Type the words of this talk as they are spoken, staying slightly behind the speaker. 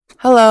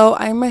Hello,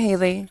 I'm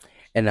Mahaley.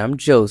 And I'm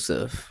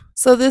Joseph.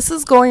 So, this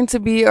is going to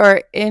be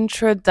our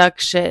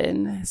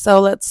introduction. So,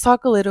 let's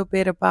talk a little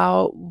bit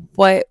about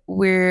what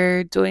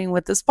we're doing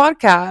with this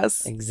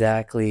podcast.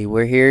 Exactly.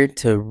 We're here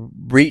to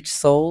reach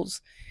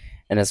souls,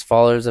 and as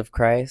followers of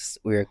Christ,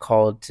 we are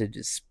called to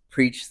just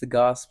preach the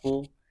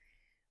gospel,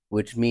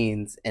 which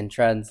means and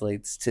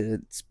translates to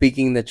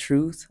speaking the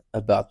truth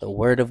about the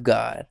word of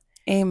God.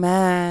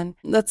 Amen.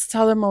 Let's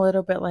tell them a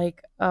little bit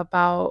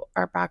about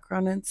our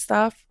background and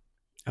stuff.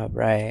 All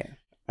right.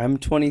 I'm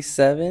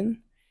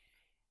 27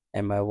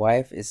 and my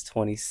wife is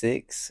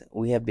 26.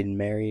 We have been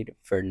married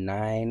for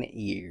 9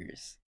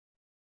 years.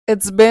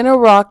 It's been a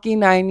rocky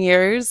 9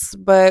 years,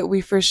 but we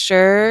for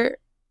sure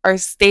are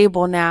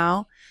stable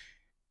now.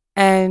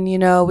 And,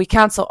 we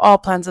cancel all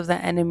plans of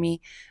the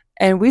enemy.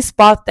 And we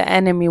spot the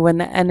enemy when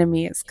the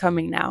enemy is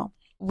coming now.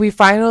 We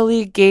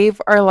finally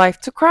gave our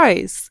life to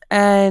Christ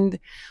and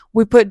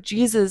we put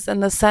Jesus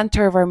in the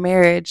center of our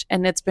marriage,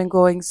 and it's been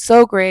going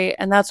so great.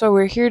 And that's why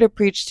we're here to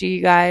preach to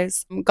you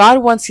guys.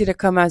 God wants you to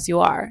come as you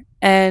are.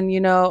 And,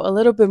 a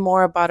little bit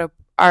more about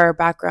our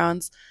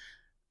backgrounds.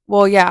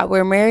 Well, yeah,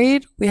 we're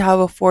married. We have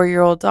a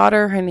 4-year-old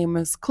daughter. Her name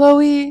is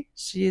Chloe.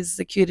 She's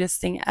the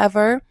cutest thing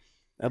ever.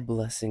 A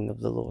blessing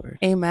of the Lord.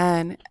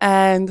 Amen.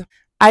 And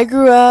I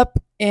grew up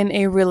in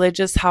a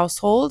religious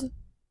household,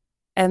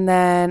 and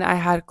then I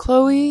had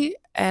Chloe,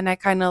 and I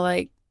kind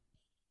of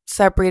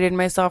separated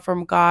myself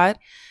from God,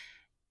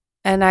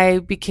 and I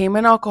became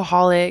an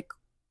alcoholic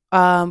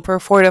for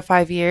 4 to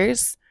 5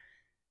 years.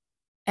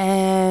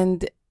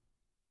 And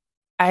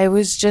I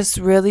was just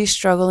really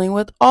struggling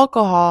with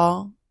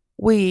alcohol,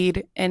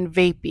 weed, and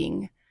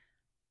vaping.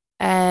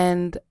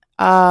 And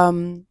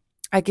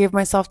I gave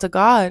myself to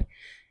God.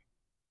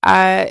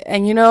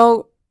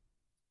 And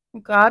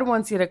God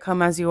wants you to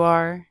come as you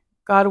are.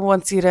 God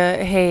wants you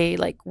to, hey,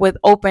 with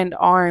opened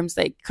arms,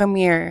 come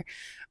here,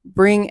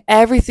 bring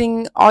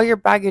everything, all your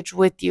baggage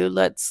with you.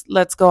 Let's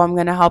go. I'm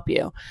gonna help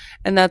you.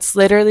 And that's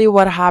literally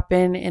what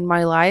happened in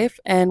my life.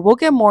 And we'll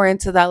get more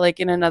into that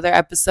in another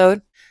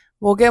episode.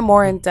 We'll get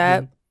more in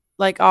depth.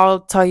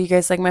 I'll tell you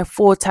guys my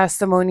full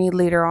testimony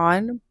later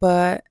on.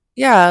 But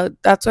yeah,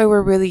 that's why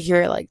we're really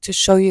here, to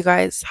show you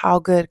guys how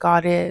good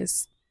God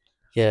is.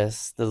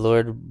 Yes, the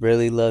Lord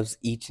really loves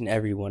each and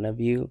every one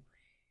of you,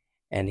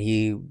 and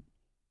he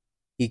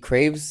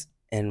craves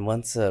and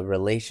wants a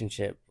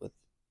relationship with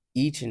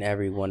each and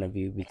every one of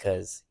you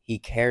because he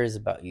cares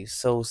about you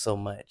so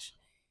much,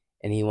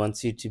 and he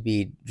wants you to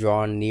be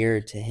drawn near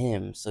to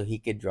him so he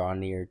could draw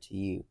near to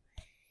you.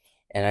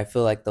 And I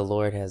feel like the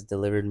Lord has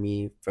delivered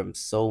me from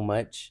so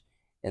much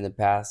in the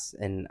past,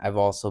 and I've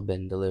also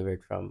been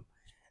delivered from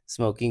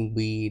smoking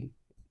weed,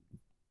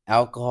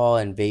 alcohol,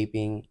 and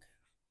vaping,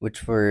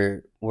 which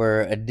were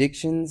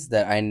addictions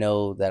that I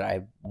know that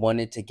I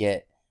wanted to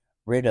get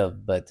rid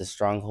of, but the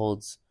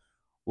strongholds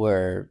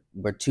were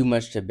too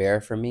much to bear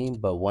for me.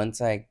 But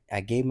once I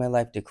gave my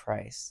life to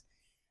Christ,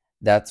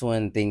 that's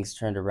when things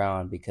turned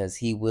around, because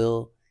he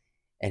will,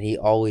 and he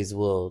always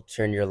will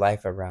turn your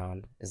life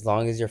around as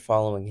long as you're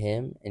following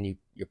him and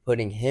you're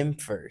putting him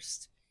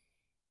first.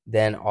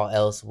 Then all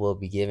else will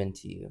be given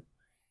to you.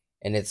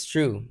 And it's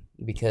true,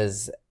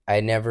 because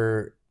I've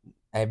never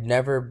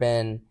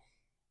been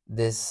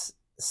this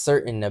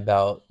certain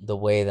about the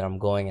way that I'm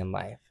going in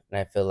life. And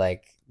I feel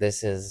like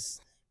this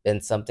has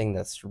been something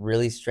that's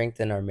really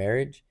strengthened our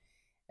marriage,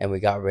 and we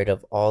got rid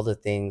of all the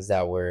things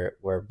that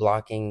were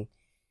blocking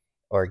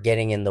or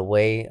getting in the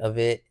way of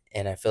it.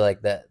 And I feel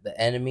like the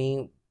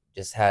enemy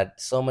just had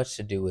so much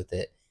to do with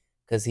it,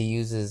 because he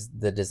uses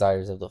the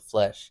desires of the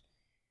flesh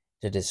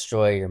to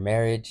destroy your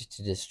marriage,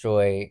 to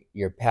destroy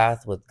your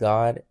path with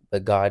God.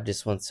 But God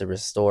just wants to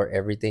restore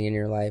everything in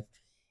your life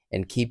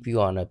and keep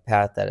you on a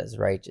path that is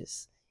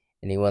righteous.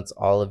 And he wants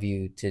all of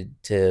you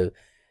to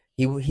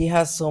he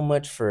has so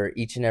much for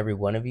each and every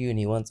one of you, and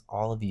he wants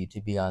all of you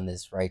to be on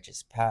this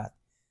righteous path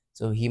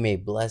so he may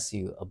bless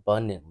you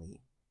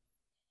abundantly.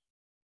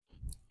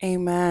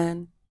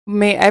 Amen.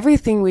 May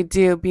everything we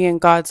do be in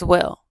God's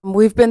will.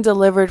 We've been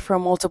delivered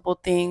from multiple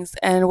things,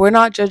 and we're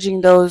not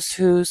judging those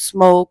who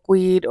smoke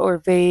weed or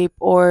vape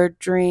or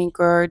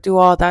drink or do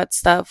all that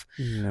stuff.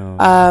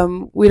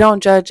 No. We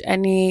don't judge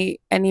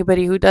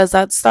anybody who does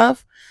that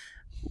stuff.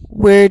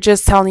 We're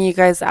just telling you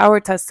guys our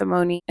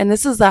testimony, and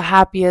this is the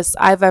happiest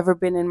I've ever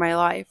been in my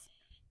life.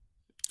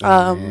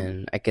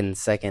 Amen. I can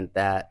second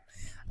that.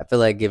 I feel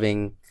like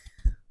giving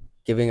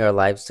our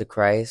lives to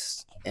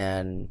Christ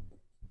and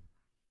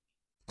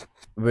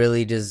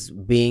really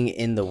just being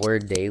in the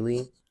word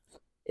daily,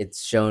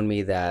 it's shown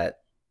me that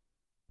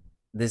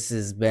this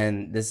is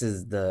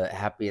the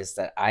happiest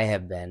that I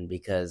have been,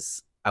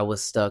 because I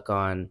was stuck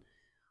on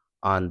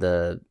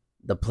the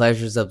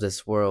pleasures of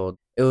this world.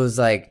 It was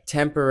like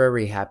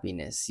temporary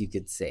happiness, you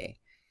could say.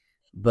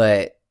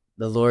 But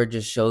the Lord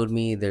just showed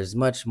me there's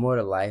much more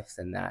to life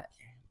than that,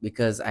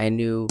 because I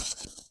knew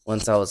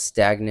once I was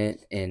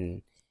stagnant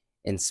in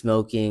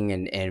smoking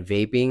and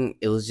vaping,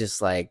 it was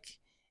just like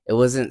it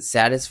wasn't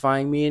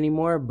satisfying me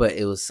anymore, but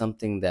it was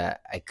something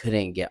that I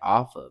couldn't get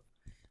off of.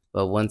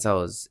 But once I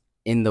was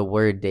in the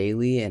word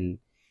daily and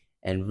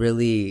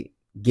really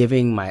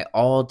giving my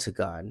all to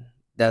God,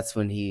 that's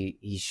when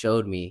he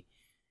showed me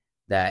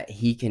that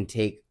he can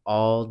take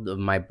all of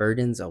my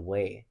burdens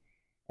away.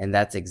 And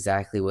that's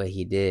exactly what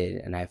he did.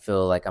 And I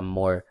feel like I'm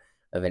more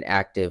of an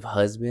active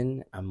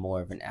husband. I'm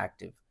more of an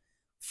active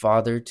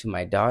father to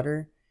my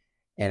daughter.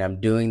 And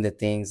I'm doing the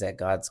things that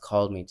God's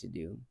called me to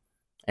do.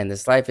 And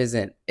this life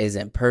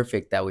isn't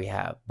perfect that we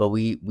have, but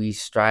we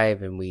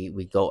strive and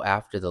we go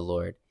after the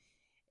Lord,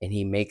 and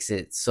he makes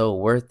it so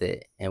worth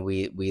it. And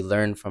we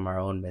learn from our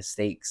own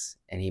mistakes,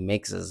 and he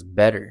makes us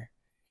better.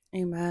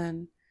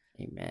 Amen.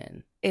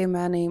 Amen.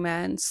 Amen.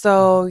 Amen.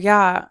 So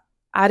yeah,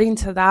 adding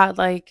to that,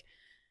 like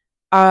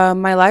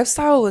my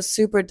lifestyle was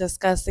super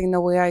disgusting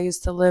the way I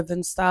used to live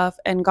and stuff.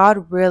 And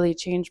God really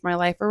changed my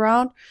life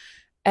around.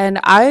 And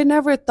I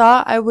never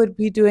thought I would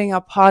be doing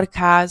a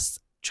podcast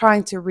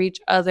trying to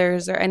reach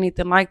others or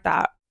anything like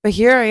that. But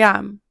here I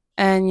am.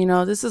 And,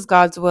 this is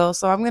God's will.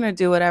 So I'm going to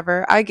do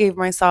whatever. I gave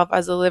myself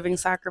as a living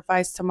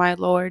sacrifice to my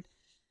Lord.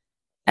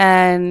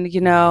 And,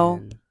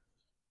 Amen.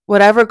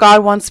 whatever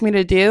God wants me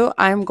to do,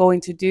 I'm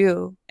going to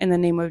do in the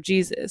name of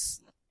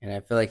Jesus. And I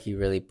feel like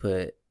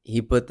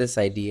he put this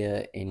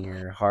idea in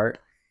your heart,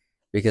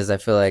 because I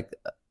feel like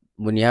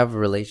when you have a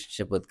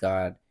relationship with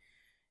God,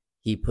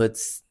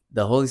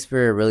 the Holy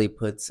Spirit really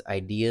puts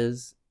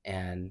ideas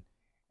and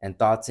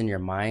thoughts in your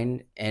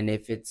mind. And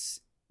if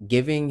it's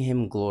giving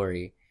him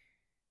glory,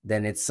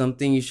 then it's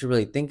something you should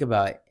really think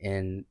about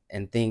and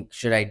think,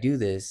 should I do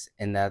this?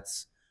 And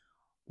that's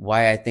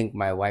why I think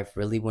my wife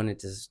really wanted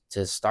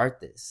to start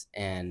this.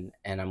 And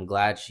I'm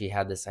glad she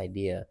had this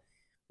idea,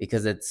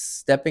 because it's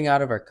stepping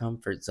out of our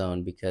comfort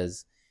zone,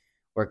 because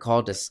we're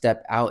called to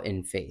step out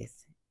in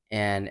faith.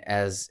 And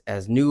as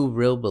new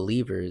real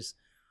believers,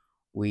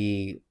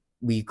 we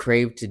we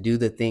crave to do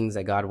the things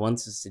that God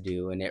wants us to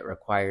do, and it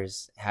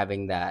requires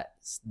having that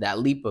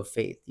leap of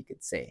faith, you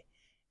could say.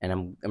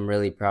 And I'm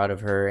really proud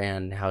of her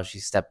and how she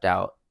stepped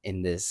out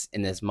in this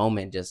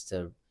moment, just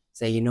to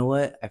say, you know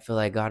what, I feel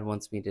like God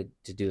wants me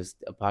to do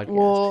a podcast.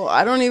 Well,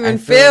 I don't I even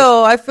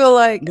feel like, I feel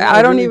like no, I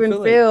I don't really even feel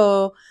like,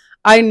 feel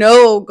I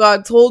know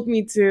God told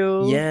me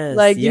to. yes,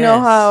 Like, yes,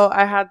 how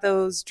I had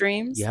those you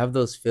dreams? have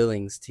those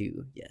feelings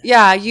too. Yes.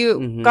 Yeah,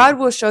 Mm-hmm. God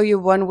will show you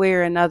one way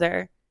or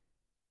another.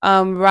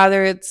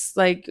 Rather it's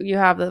like you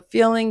have the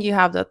feeling, you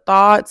have the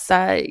thoughts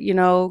that,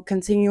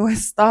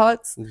 continuous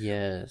thoughts.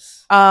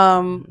 Yes.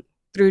 Um, Mhm.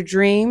 through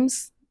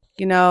dreams.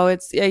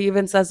 It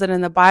even says it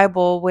in the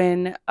Bible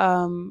when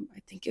I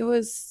think it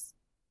was,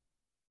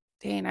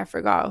 dang, I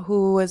forgot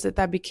who was it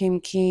that became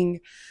king.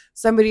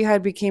 Somebody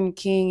had became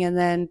king, and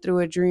then through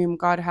a dream,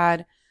 God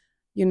had,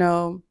 you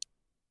know,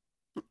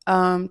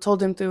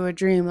 told him through a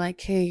dream,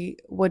 like, hey,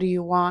 what do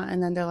you want?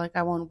 And then they're like,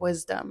 I want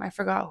wisdom. I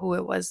forgot who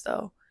it was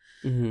though,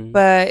 Mhm.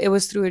 but it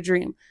was through a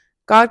dream.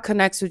 God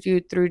connects with you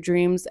through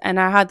dreams. And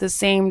I had the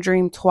same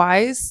dream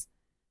twice,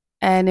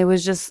 and it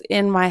was just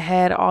in my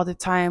head all the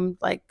time,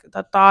 like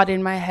the thought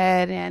in my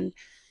head, and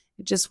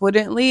it just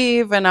wouldn't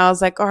leave. And I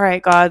was like, all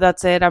right, God,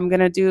 that's it. I'm going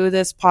to do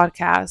this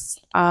podcast.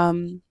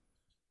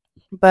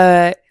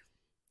 But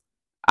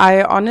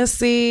I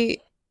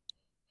honestly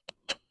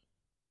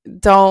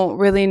don't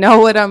really know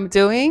what I'm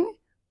doing,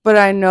 but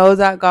I know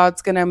that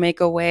God's going to make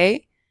a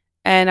way,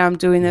 and I'm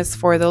doing this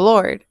for the Mhm.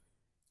 Lord.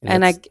 And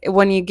And that's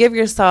when you give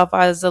yourself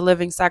as a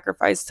living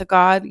sacrifice to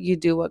God, you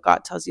do what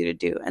God tells you to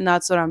do. And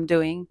that's what I'm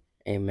doing.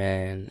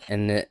 Amen.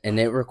 And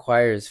it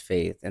requires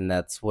faith, and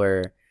that's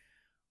where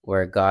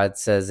God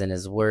says in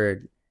his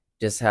word,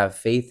 just have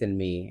faith in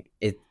me.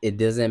 It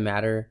doesn't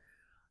matter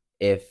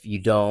if you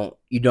don't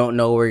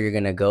know where you're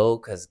going to go,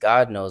 cuz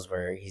God knows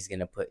where he's going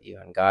to put you,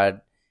 and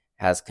God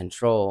has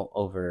control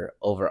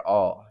over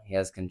all. He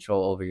has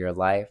control over your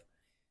life.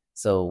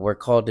 So we're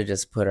called to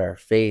just put our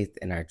faith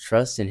and our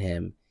trust in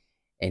him,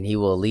 and he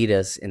will lead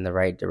us in the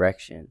right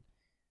direction.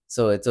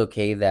 So it's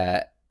okay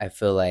that I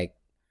feel like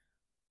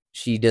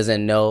she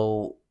doesn't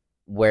know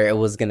where it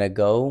was gonna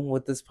go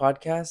with this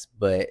podcast,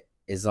 but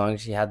as long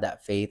as she had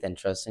that faith and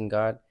trust in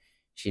God,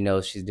 she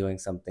knows she's doing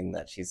something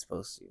that she's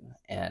supposed to.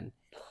 And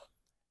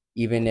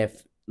even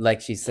if,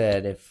 like she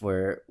said, if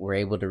we're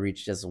able to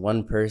reach just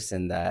one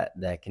person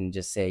that can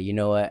just say, you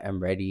know what, I'm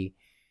ready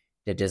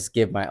to just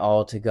give my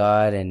all to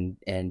God,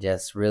 and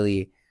just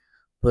really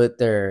put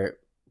their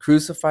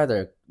crucify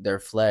their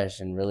flesh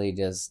and really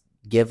just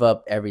give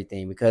up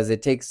everything, because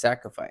it takes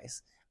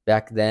sacrifice.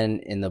 Back then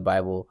in the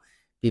Bible,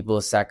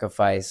 people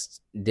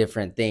sacrificed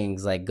different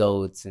things like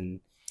goats and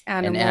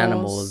animals,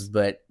 Animals.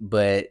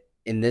 but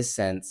in this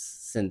sense,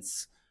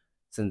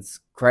 since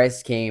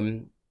Christ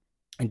came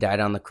and died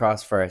on the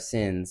cross for our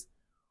sins,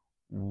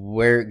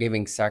 we're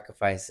giving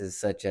sacrifices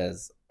such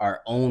as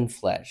our own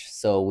flesh.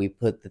 So we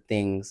put the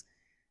things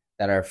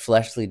that our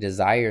fleshly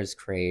desires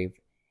crave,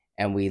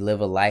 and we live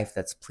a life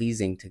that's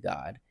pleasing to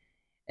God.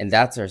 And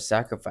that's our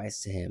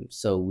sacrifice to him.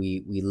 So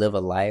we live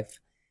a life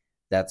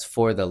that's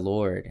for the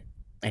Lord,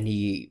 and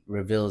he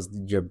reveals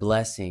your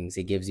blessings.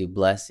 He gives you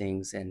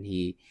blessings, and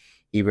he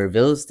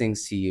reveals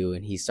things to you,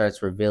 and he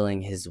starts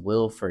revealing his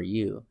will for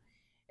you.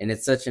 And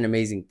it's such an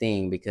amazing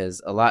thing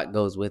because a lot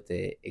goes with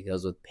it. It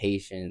goes with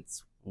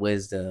patience,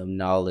 wisdom,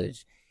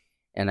 knowledge,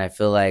 and I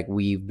feel like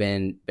we've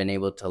been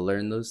able to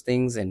learn those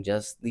things in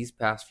just these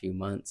past few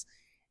months,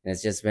 and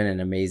it's just been an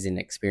amazing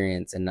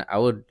experience. And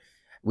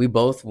we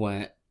both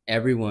want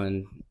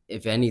everyone,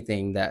 if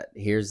anything, that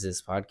hears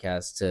this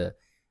podcast to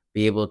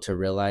be able to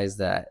realize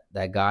that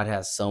God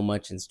has so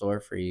much in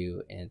store for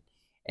you, and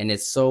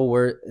it's so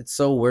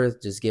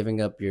worth just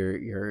giving up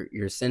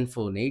your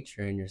sinful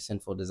nature and your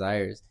sinful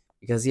desires,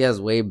 because He has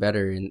way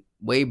better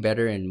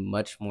and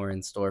much more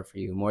in store for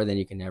you, more than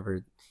you can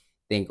ever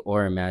think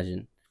or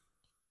imagine.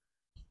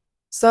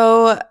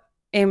 So,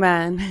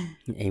 amen.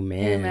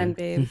 Amen, Amen.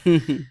 babe.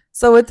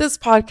 So, with this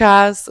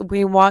podcast,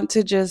 we want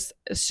to just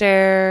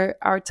share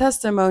our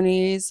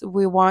testimonies.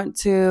 We want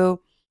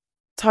to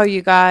tell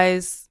you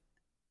guys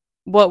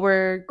what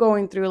we're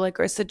going through,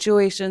 like our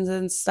situations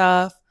and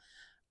stuff.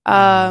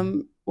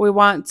 We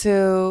want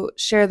to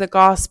share the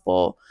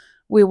gospel.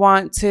 We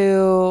want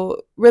to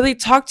really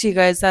talk to you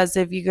guys as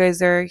if you guys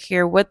are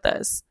here with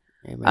us.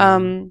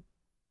 Amen.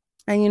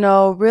 And, you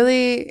know,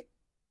 really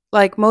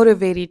like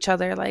motivate each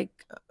other, like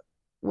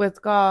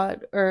with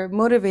God, or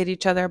motivate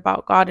each other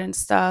about God and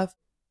stuff.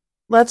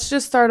 Let's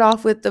just start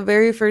off with the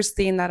very first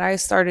thing that I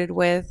started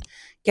with,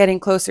 getting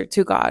closer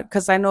to God.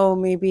 Because I know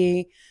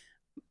maybe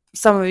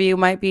some of you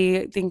might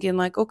be thinking,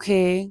 like,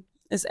 okay,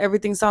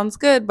 everything sounds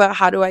good, but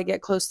how do I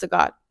get close to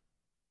God?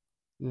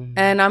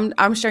 And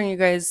I'm sharing you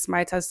guys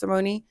my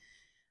testimony.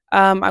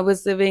 I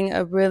was living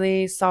a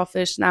really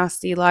selfish,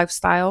 nasty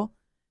lifestyle,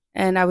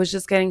 and I was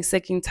just getting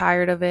sick and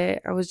tired of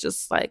it. I was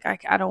just like,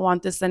 I don't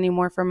want this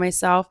anymore for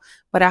myself.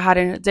 But I had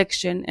an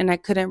addiction, and I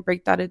couldn't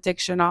break that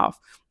addiction off,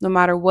 no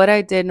matter what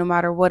I did, no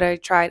matter what I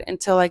tried,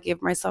 until I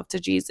gave myself to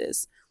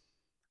Jesus.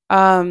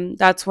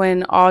 That's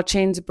when all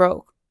chains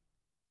broke.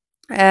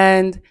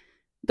 And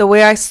the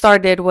way I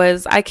started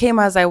was, I came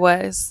as I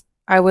was.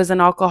 I was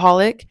an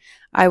alcoholic.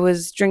 I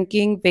was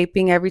drinking,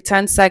 vaping every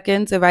 10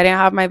 seconds. If I didn't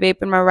have my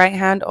vape in my right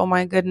hand, oh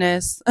my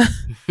goodness.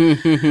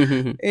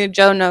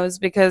 Joe knows,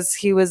 because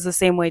he was the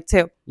same way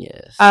too.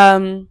 Yes.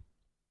 And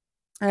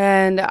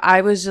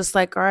I was just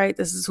like, all right,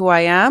 this is who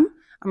I am.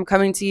 I'm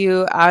coming to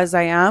you as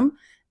I am.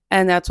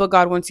 And that's what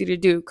God wants you to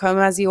do. Come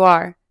as you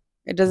are.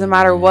 It doesn't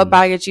matter what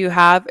baggage you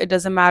have. It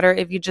doesn't matter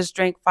if you just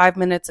drank 5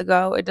 minutes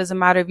ago. It doesn't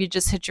matter if you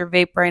just hit your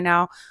vape right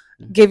now.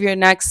 Give your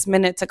next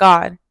minute to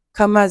God.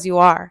 Come as you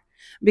are.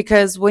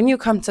 Because when you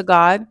come to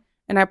God,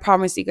 and I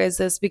promise you guys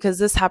this, because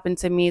this happened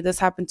to me, this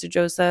happened to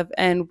Joseph,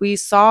 and we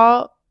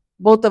saw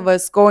both of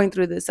us going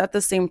through this at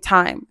the same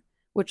time,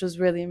 which was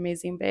really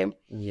amazing, babe.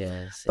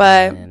 Yes.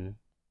 But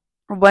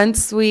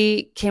once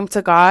we came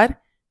to God,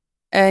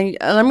 and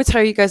let me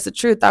tell you guys the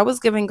truth, I was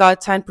giving God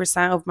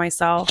 10% of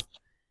myself.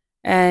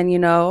 And, you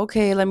know,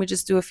 okay, let me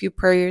just do a few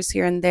prayers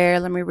here and there.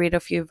 Let me read a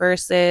few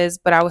verses.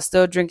 But I was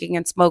still drinking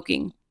and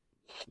smoking.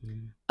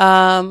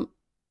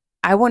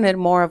 I wanted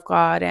more of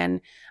God,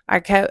 and I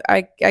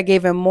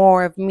gave him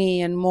more of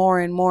me, and more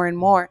and more and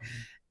more.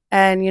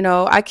 And, you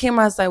know, I came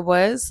as I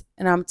was,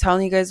 and I'm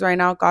telling you guys right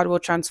now, God will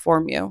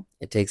transform you.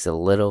 It takes a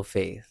little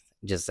faith,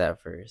 just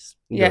at first.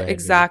 Yeah,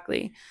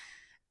 exactly.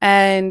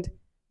 And,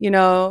 you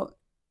know,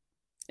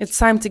 it's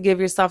time to give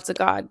yourself to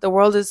God. The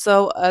world is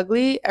so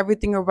ugly.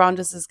 Everything around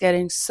us is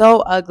getting so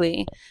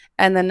ugly.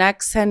 And the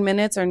next 10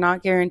 minutes are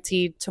not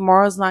guaranteed.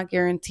 Tomorrow's not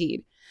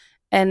guaranteed.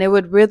 And it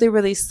would really,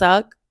 really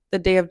suck the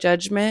day of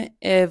judgment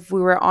if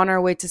we were on our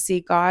way to see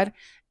God.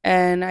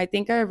 And I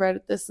think I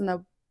read this in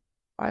the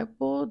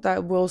Bible,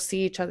 that we'll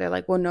see each other,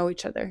 like we'll know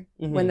each other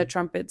when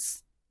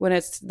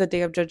it's the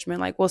day of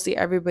judgment. Like we'll see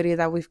everybody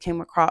that we've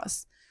came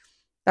across,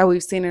 that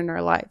we've seen in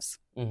our lives.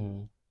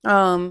 It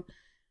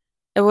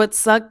would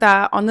suck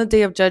that on the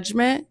day of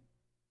judgment,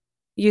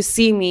 you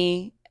see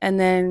me, and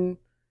then,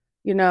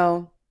 you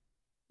know,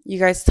 you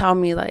guys tell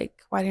me,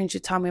 like, why didn't you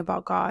tell me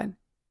about God?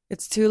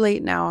 It's too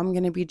late now. I'm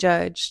going to be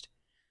judged.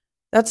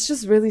 That's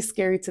just really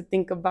scary to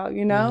think about,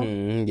 you know?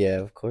 Yeah,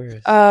 of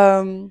course.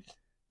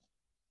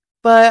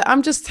 But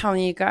I'm just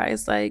telling you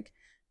guys, like,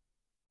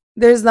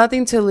 there's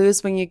nothing to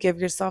lose when you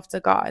give yourself to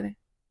God.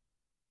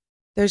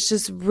 There's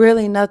just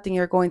really nothing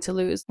you're going to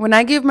lose. When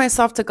I gave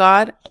myself to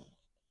God,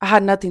 I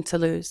had nothing to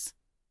lose.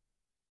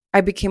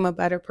 I became a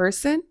better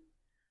person.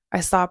 I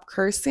stopped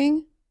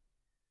cursing.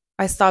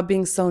 I stopped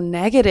being so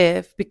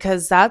negative,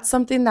 because that's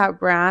something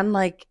that ran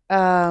like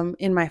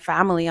in my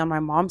family on my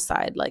mom's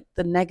side, like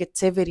the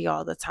negativity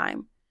all the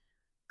time,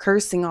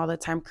 cursing all the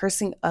time,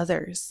 cursing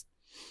others.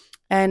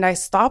 And I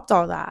stopped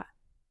all that.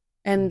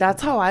 And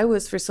that's how I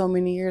was for so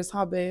many years,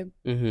 huh, babe?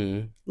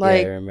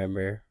 Like, yeah, I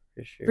remember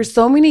for sure. For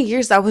so many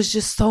years, I was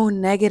just so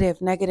negative.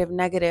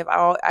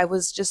 I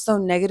was just so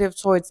negative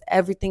towards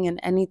everything and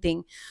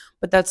anything.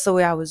 But that's the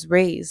way I was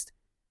raised.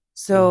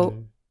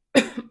 So,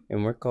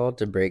 and we're called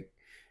to break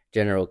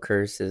general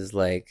curses,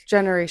 like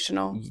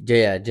generational.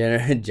 Yeah,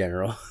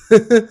 general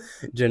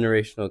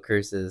generational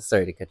curses.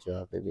 Sorry to cut you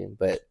off, Vivian,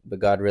 but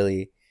God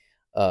really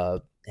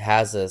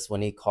has us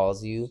when He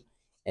calls you,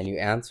 and you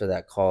answer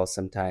that call.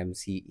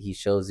 Sometimes He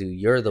shows you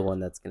you're the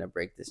one that's gonna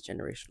break this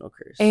generational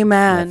curse.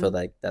 Amen. And I feel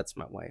like that's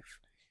my wife.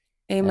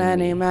 and Amen,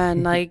 me.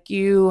 amen. Like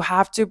you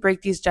have to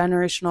break these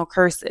generational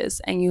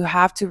curses and you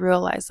have to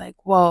realize like,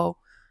 whoa,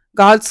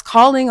 God's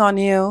calling on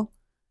you.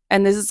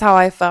 And this is how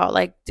I felt.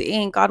 Like,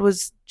 dang, God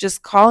was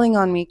just calling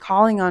on me,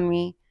 calling on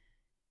me.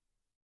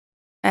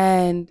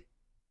 And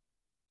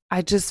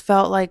I just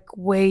felt like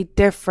way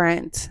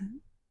different.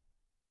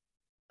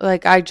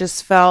 Like I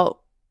just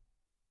felt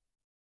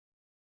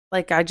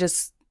like I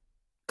just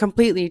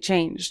completely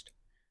changed.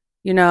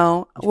 You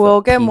know, You we'll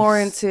felt get more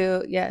peace.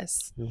 into,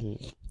 yes, Hmm.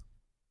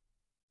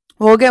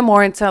 we'll get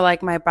more into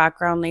like my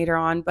background later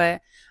on,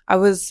 but I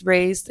was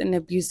raised in an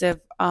abusive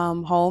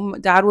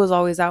home. Dad was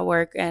always at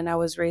work, and I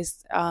was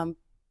raised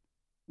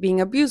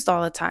being abused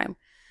all the time.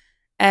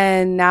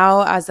 And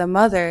now, as a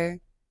mother,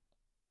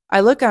 I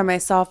look at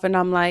myself and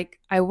I'm like,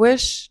 I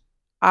was,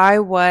 I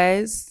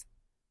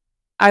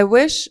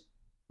wish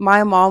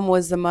my mom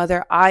was the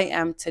mother I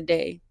am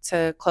today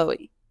to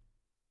Chloe.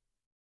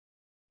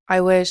 I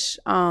wish,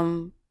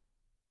 I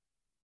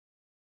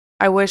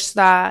wish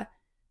that,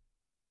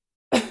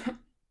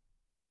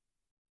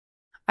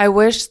 I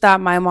wish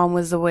that my mom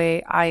was the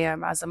way I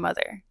am as a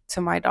mother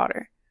to my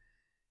daughter.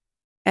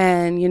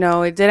 And, you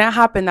know, it didn't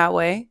happen that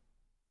way.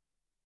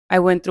 I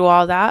went through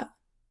all that,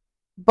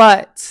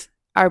 but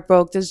I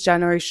broke this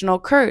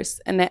generational curse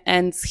and it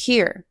ends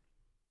here.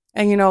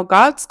 And, you know,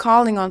 God's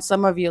calling on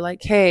some of you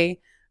like, hey,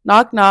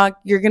 knock, knock,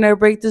 you're going to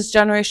break this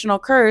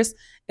generational curse.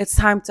 It's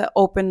time to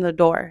open the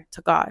door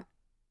to God.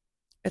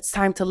 It's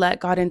time to let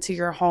God into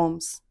your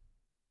homes.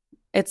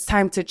 It's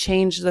time to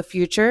change the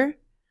future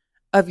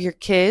of your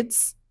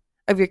kids,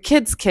 of your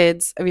kids'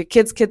 kids, of your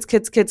kids'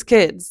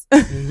 kids.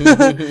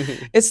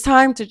 It's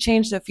time to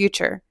change the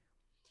future.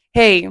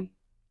 Hey,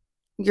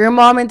 your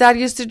mom and dad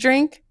used to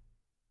drink,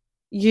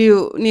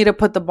 you need to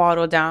put the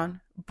bottle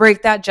down.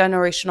 Break that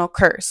generational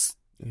curse.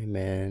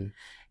 Amen.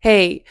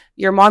 Hey,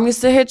 your mom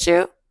used to hit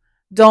you.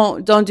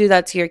 Don't do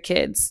that to your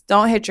kids.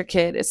 Don't hit your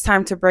kid. It's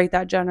time to break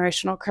that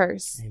generational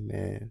curse.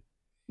 Amen.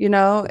 You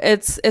know,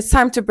 it's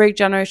time to break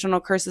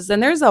generational curses.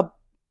 And there's a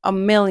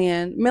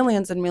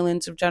millions and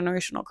millions of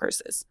generational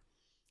curses.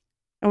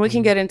 And we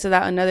can Mm. get into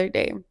that another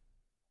day.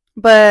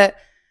 But,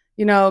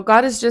 you know,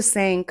 God is just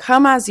saying,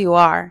 come as you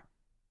are.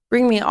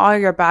 Bring me all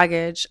your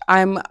baggage.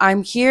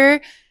 I'm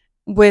here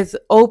with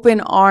open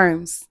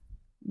arms.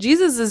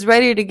 Jesus is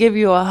ready to give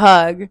you a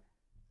hug.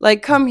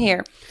 Like, come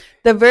here.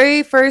 The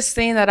very first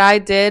thing that I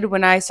did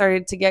when I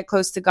started to get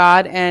close to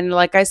God, and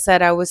like I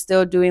said, I was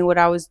still doing what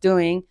I was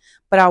doing,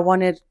 but I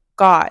wanted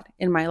God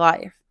in my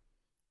life.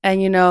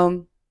 And, you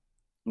know,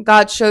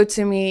 God showed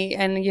to me,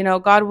 and, you know,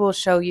 God will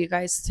show you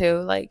guys too.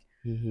 Like,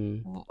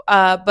 Mm-hmm.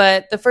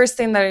 but the first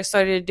thing that I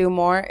started to do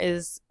more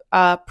is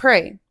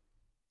pray.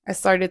 I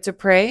started to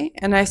pray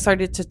and I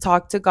started to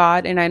talk to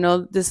God. And I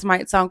know this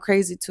might sound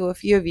crazy to a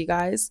few of you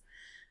guys.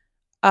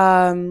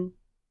 Um,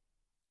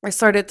 I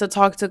started to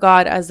talk to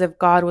God as if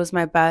God was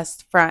my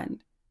best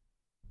friend.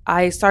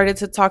 I started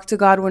to talk to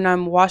God when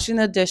I'm washing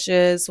the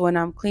dishes, when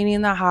I'm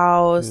cleaning the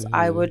house.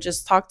 I Mm-hmm. would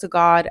just talk to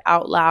God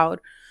out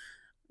loud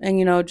and,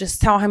 you know, just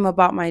tell him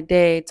about my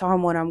day, tell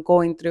him what I'm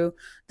going through.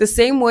 The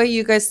same way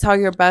you guys tell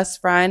your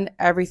best friend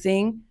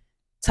everything,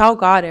 tell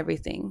God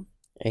everything.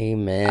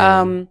 Amen.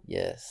 Um,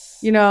 Yes.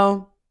 you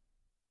know,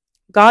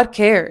 God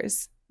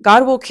cares.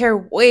 God will care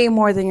way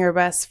more than your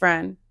best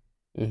friend.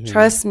 Mm-hmm.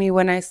 Trust me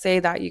when I say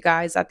that, you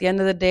guys. At the end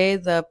of the day,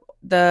 the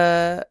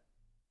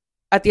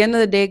at the end of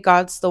the day,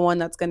 God's the one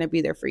that's going to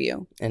be there for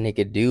you. And he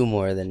could do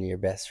more than your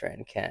best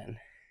friend can.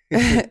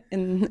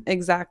 And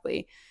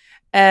exactly.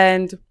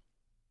 And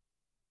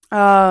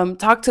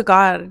talk to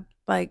God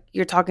like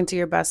you're talking to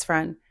your best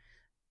friend,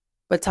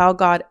 but tell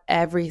God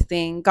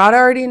everything. God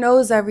already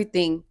knows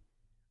everything,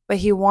 but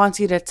he wants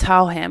you to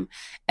tell him.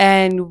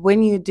 And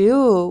when you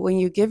do, when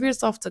you give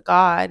yourself to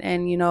God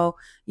and you know,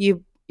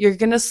 you're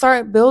going to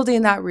start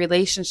building that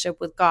relationship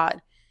with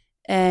God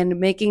and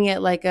making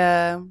it like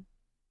a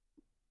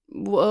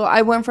well,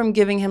 I went from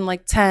giving him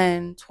like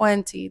 10,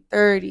 20,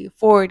 30,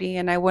 40,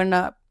 and I went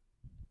up.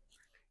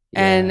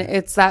 And Yeah,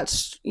 it's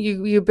that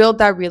you build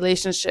that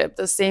relationship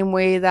the same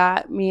way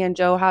that me and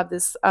Joe have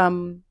this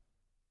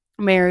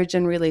marriage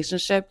and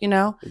relationship, you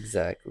know.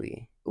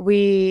 exactly.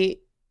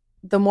 We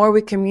the more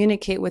we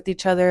communicate with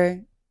each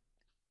other,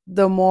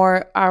 the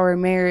more our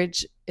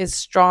marriage is It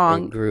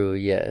strong grew,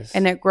 and yes.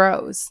 it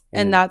grows.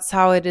 And And that's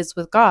how it is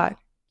with God.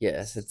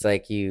 yes, it's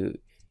like you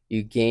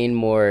gain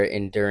more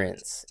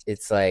endurance.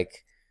 It's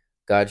like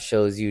God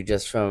shows you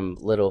just from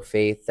little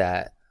faith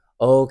that,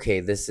 oh, okay,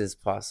 this is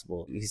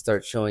possible. He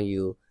starts showing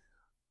you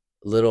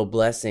little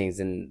blessings,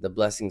 and the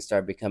blessings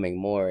start becoming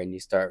more, and you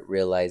start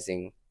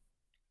realizing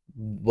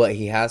what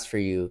he has for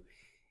you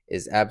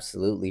is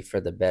absolutely for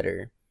the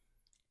better.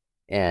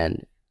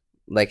 And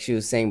like she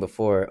was saying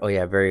before, oh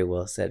yeah, very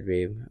well said,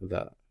 babe,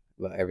 about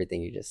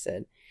everything you just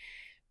said.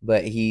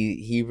 But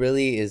he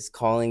really is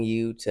calling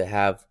you to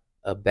have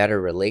a better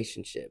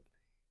relationship,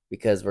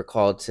 because we're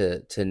called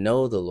to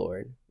know the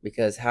Lord.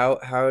 Because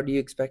how do you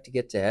expect to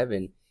get to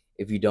heaven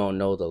if you don't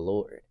know the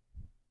Lord?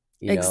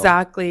 You know?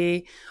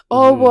 Exactly.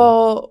 Oh, Mm-hmm.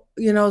 well,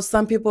 you know,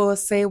 some people will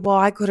say, well,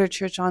 I go to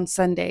church on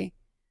Sunday.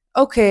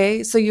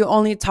 Okay, so you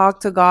only talk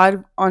to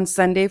God on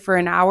Sunday for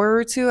an hour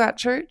or two at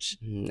church?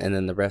 And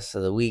then the rest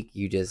of the week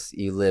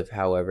you live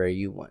however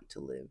you want to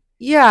live.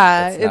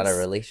 Yeah, That's not a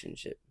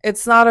relationship.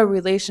 it's not a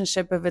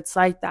relationship if it's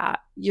like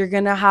that. You're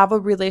going to have a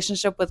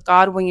relationship with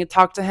God when you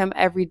talk to him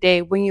every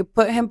day, when you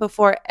put him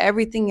before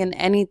everything and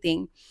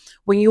anything.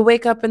 When you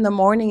wake up in the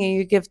morning and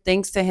you give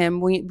thanks to him,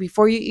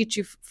 before you eat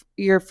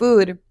your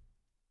food,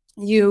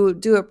 you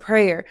do a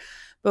prayer.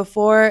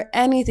 Before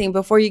anything,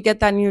 before you get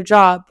that new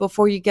job,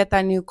 before you get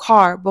that new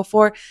car,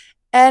 before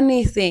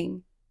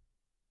anything,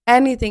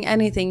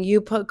 anything,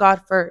 you put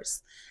God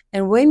first.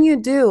 And when you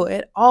do,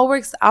 it all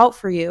works out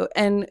for you.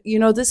 And,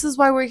 this is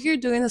why we're here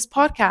doing this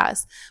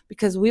podcast,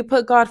 because we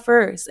put God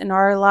first in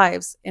our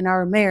lives, in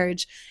our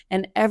marriage,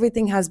 and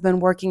everything has been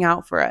working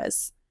out for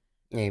us.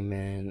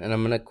 Amen. And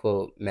I'm going to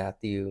quote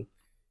Matthew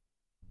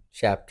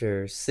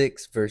chapter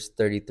 6, verse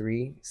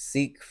 33.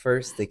 Seek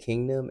first the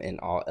kingdom, and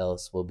all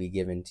else will be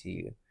given to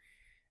you.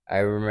 I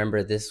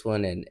remember this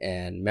one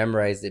and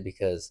memorized it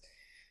because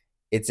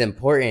it's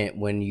important.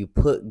 When you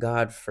put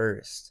God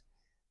first,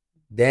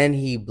 then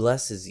he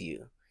blesses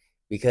you.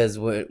 Because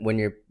when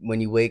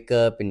you wake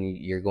up and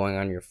you're going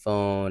on your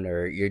phone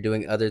or you're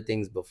doing other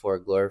things before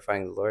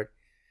glorifying the Lord,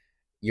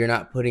 you're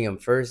not putting him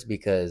first,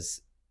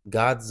 because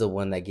God's the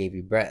one that gave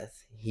you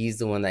breath. He's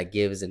the one that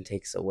gives and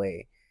takes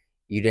away.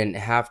 You didn't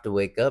have to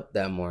wake up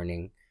that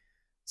morning.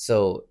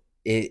 So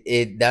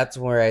it that's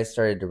where I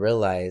started to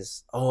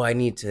realize, oh, I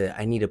need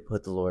to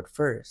put the Lord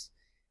first.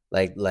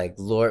 Like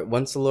Lord,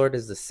 once the Lord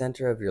is the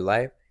center of your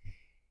life,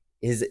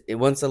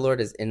 once the Lord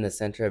is in the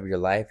center of your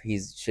life, he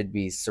should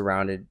be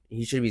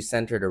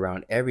centered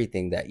around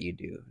everything that you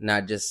do,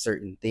 not just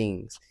certain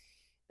things.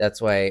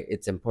 That's why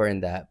it's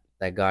important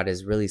that God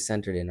is really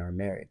centered in our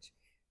marriage.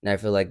 And I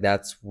feel like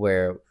that's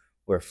where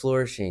we're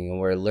flourishing, and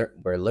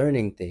we're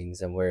learning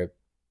things, and we're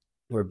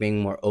being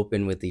more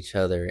open with each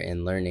other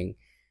and learning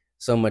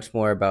so much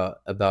more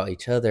about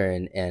each other.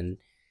 And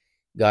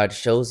God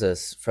shows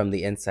us from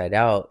the inside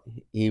out.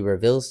 He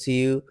reveals to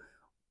you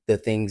the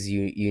things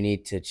you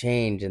need to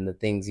change and the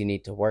things you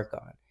need to work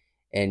on.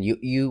 And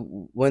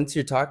you once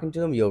you're talking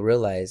to him, you'll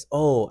realize,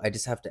 oh, I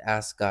just have to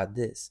ask God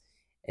this,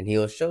 and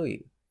he'll show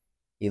you.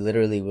 He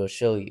literally will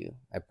show you.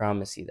 I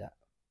promise you that.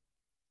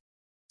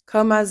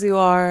 Come as you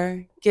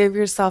are, give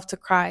yourself to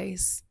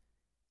Christ.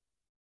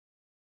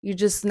 You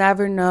just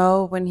never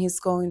know when he's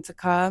going to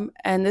come.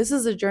 And this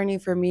is a journey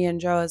for me and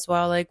Joe as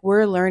well. Like,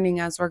 we're learning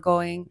as we're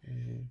going.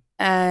 Mhm.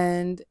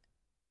 And,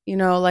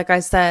 like I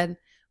said,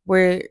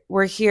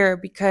 we're here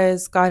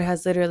because God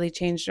has literally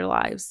changed our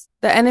lives.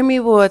 The enemy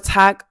will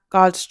attack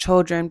God's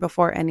children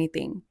before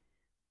anything,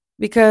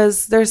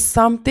 because there's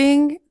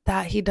something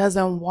that he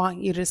doesn't want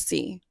you to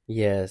see.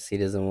 Yes, he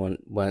doesn't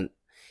want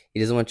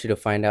you to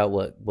find out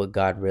what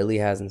God really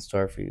has in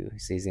store for you.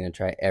 So he's going to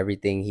try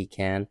everything he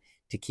can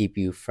to keep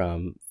you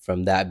from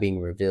that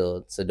being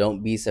revealed. So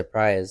don't be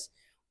surprised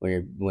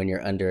when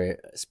you're under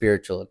a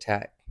spiritual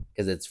attack,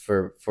 because it's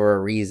for a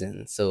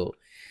reason. So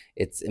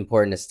it's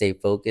important to stay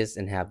focused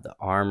and have the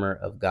armor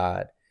of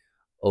God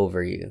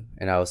over you.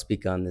 And I will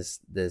speak on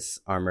this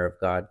armor of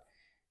God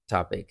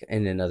topic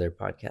in another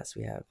podcast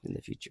we have in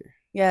the future.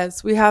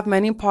 Yes, we have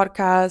many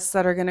podcasts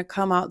that are going to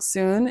come out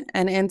soon.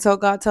 And until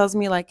God tells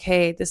me, like,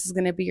 hey, this is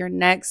going to be your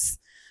next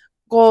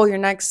goal, your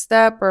next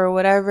step, or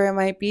whatever it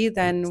might be,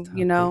 then,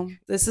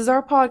 this is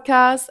our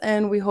podcast.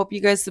 And we hope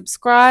you guys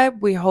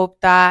subscribe. We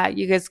hope that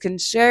you guys can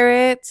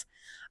share it.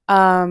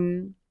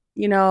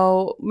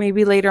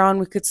 Maybe later on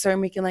we could start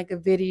making like a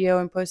video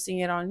and posting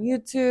it on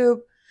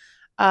YouTube.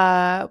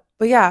 But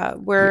yeah,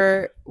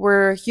 we're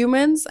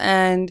humans,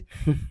 and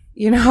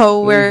We're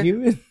we're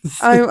humans.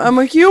 I'm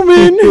a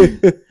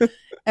human.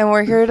 And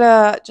we're here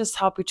to just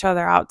help each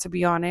other out, to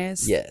be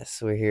honest.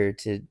 Yes, we're here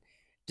to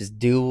just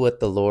do what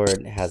the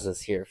Lord has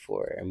us here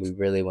for, and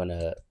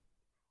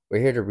we're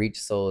here to reach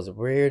souls.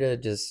 We're here to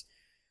just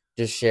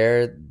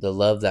share the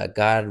love that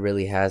God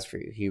really has for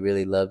you. He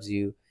really loves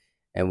you,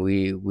 and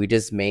we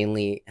just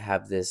mainly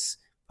have this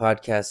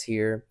podcast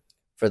here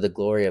for the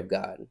glory of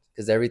God,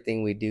 because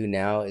everything we do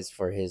now is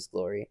for his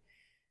glory.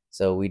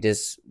 So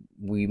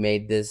we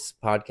made this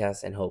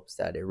podcast in hopes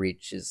that it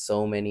reaches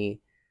so many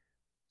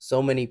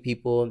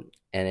people,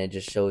 and it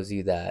just shows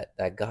you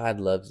that God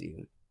loves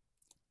you.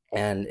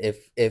 And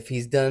if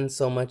he's done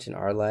so much in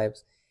our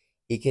lives,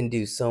 he can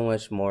do so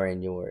much more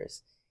in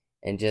yours.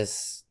 And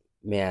just,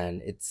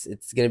 man, it's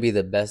going to be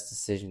the best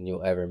decision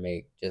you'll ever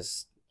make.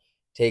 Just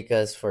take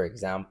us for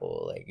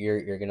example. Like,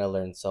 you're going to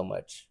learn so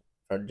much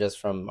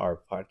from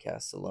our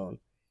podcast alone.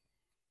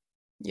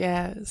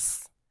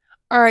 Yes.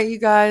 All right, you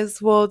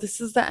guys. Well, this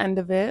is the end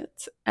of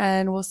it,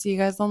 and we'll see you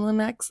guys on the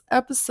next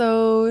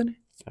episode.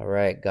 All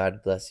right.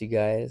 God bless you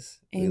guys.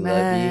 We love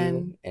you,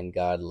 Amen. and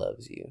God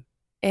loves you.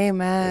 In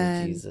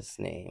Amen. Jesus'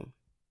 name.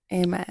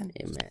 Amen.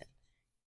 Amen.